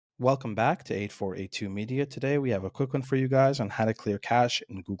Welcome back to 8482 Media. Today we have a quick one for you guys on how to clear cache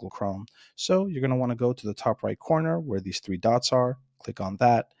in Google Chrome. So you're going to want to go to the top right corner where these three dots are, click on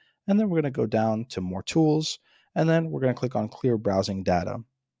that, and then we're going to go down to More Tools, and then we're going to click on Clear Browsing Data.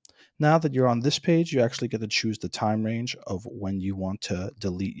 Now that you're on this page, you actually get to choose the time range of when you want to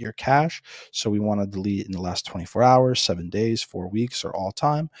delete your cache. So we want to delete in the last 24 hours, 7 days, 4 weeks, or all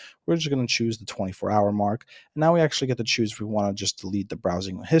time. We're just going to choose the 24-hour mark. And now we actually get to choose if we want to just delete the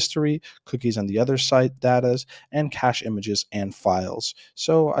browsing history, cookies on the other site data, and cache images and files.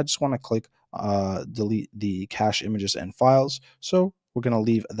 So I just want to click delete the cache images and files. So we're going to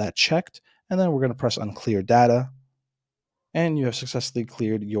leave that checked, and then we're going to press on Clear Data, and you have successfully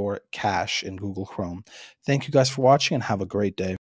cleared your cache in Google Chrome. Thank you guys for watching and have a great day.